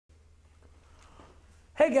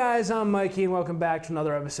Hey guys, I'm Mikey and welcome back to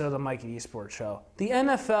another episode of the MikeyD Sports Show. The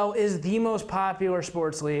NFL is the most popular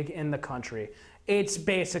sports league in the country. It's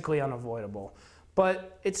basically unavoidable.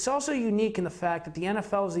 But it's also unique in the fact that the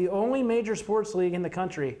NFL is the only major sports league in the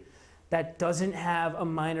country that doesn't have a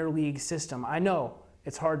minor league system. I know,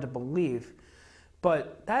 it's hard to believe,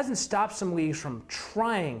 but that hasn't stopped some leagues from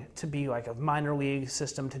trying to be like a minor league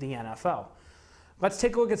system to the NFL. Let's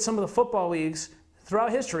take a look at some of the football leagues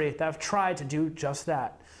throughout history that have tried to do just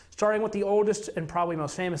that. Starting with the oldest and probably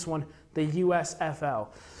most famous one, the USFL.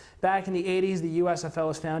 Back in the 80s, the USFL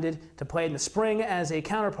was founded to play in the spring as a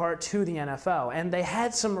counterpart to the NFL. And they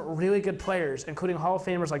had some really good players, including Hall of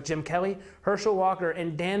Famers like Jim Kelly, Herschel Walker,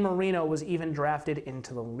 and Dan Marino was even drafted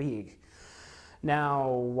into the league. Now,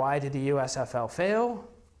 why did the USFL fail?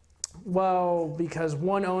 Well, because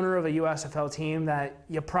one owner of a USFL team that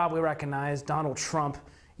you probably recognize, Donald Trump,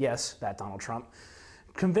 yes, that Donald Trump,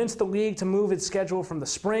 convinced the league to move its schedule from the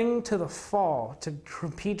spring to the fall to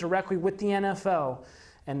compete directly with the NFL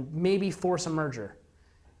and maybe force a merger.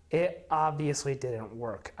 It obviously didn't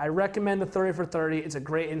work. I recommend the 30 for 30. It's a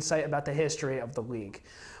great insight about the history of the league.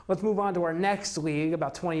 Let's move on to our next league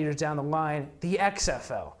about 20 years down the line, the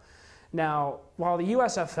XFL. Now, while the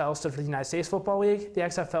USFL stood for the United States Football League, the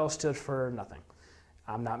XFL stood for nothing.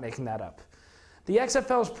 I'm not making that up. The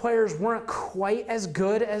XFL's players weren't quite as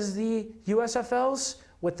good as the USFL's,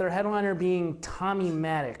 with their headliner being Tommy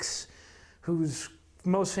Maddox, who's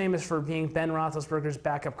most famous for being Ben Roethlisberger's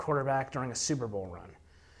backup quarterback during a Super Bowl run.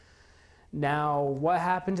 Now, what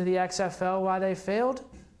happened to the XFL, why they failed?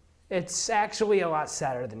 It's actually a lot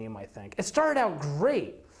sadder than you might think. It started out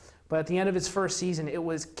great, but at the end of its first season, it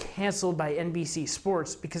was canceled by NBC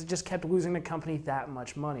Sports because it just kept losing the company that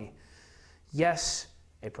much money. Yes,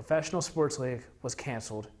 a professional sports league was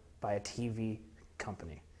canceled by a TV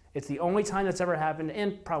company. It's the only time that's ever happened,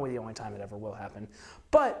 and probably the only time it ever will happen.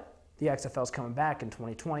 But the XFL is coming back in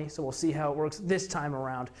 2020, so we'll see how it works this time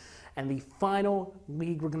around. And the final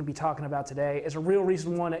league we're going to be talking about today is a real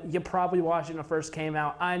recent one. You probably watched it when it first came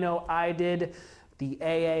out. I know I did. The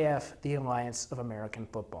AAF, the Alliance of American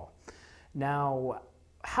Football. Now,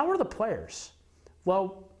 how are the players?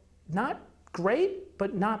 Well, not great,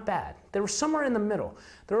 but not bad. They were somewhere in the middle.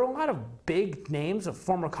 There are a lot of big names of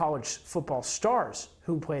former college football stars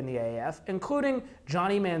who play in the AAF, including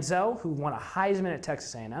Johnny Manziel, who won a Heisman at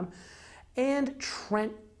Texas A&M, and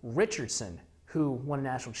Trent Richardson, who won a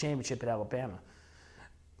national championship at Alabama.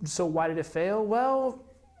 So why did it fail? Well,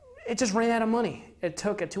 it just ran out of money. It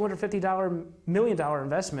took a $250 million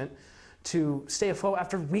investment to stay afloat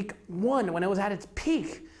after week one when it was at its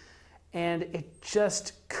peak. And it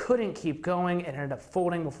just couldn't keep going. It ended up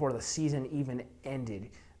folding before the season even ended.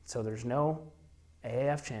 So there's no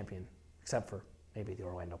AAF champion, except for maybe the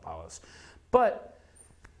Orlando Apollos. But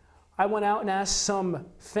I went out and asked some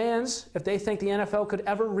fans if they think the NFL could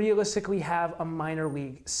ever realistically have a minor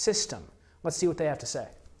league system. Let's see what they have to say.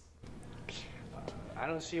 I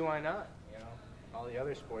don't see why not. You know, all the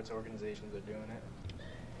other sports organizations are doing it.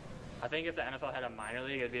 I think if the NFL had a minor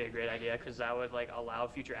league, it'd be a great idea because that would allow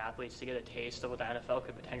future athletes to get a taste of what the NFL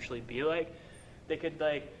could potentially be like. They could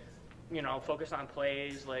focus on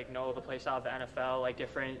plays, know the play style of the NFL,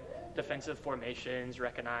 different defensive formations,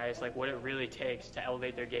 recognize what it really takes to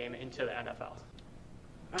elevate their game into the NFL.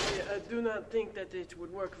 I do not think that it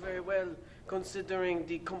would work very well considering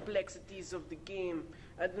the complexities of the game.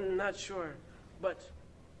 I'm not sure, but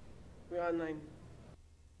we're online.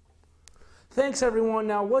 Thanks, everyone.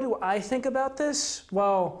 Now, what do I think about this?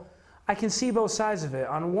 Well, I can see both sides of it.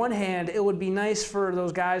 On one hand, it would be nice for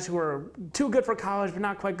those guys who are too good for college but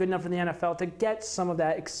not quite good enough for the NFL to get some of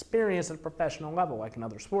that experience at a professional level like in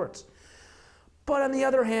other sports. But on the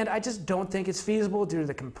other hand, I just don't think it's feasible due to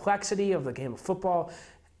the complexity of the game of football,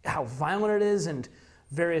 how violent it is, and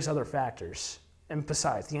various other factors. And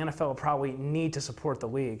besides, the NFL will probably need to support the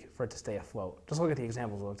league for it to stay afloat. Just look at the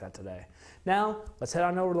examples we looked at today. Now, let's head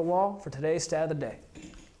on over to the wall for today's stat of the day.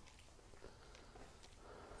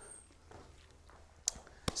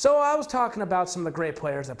 So I was talking about some of the great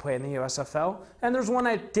players that play in the USFL, and there's one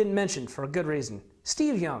I didn't mention for a good reason,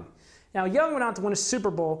 Steve Young. Now, Young went on to win a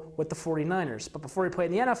Super Bowl with the 49ers, but before he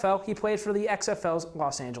played in the NFL, he played for the XFL's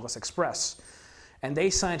Los Angeles Express. And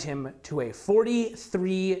they signed him to a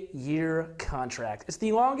 43-year contract. It's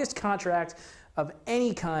the longest contract of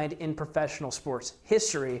any kind in professional sports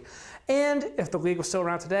history. And if the league was still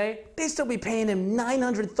around today, they'd still be paying him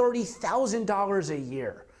 $930,000 a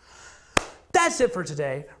year. That's it for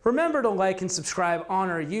today. Remember to like and subscribe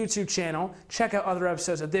on our YouTube channel. Check out other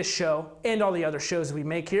episodes of this show and all the other shows that we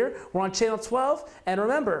make here. We're on Channel 12. And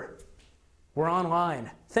remember, we're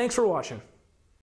online. Thanks for watching.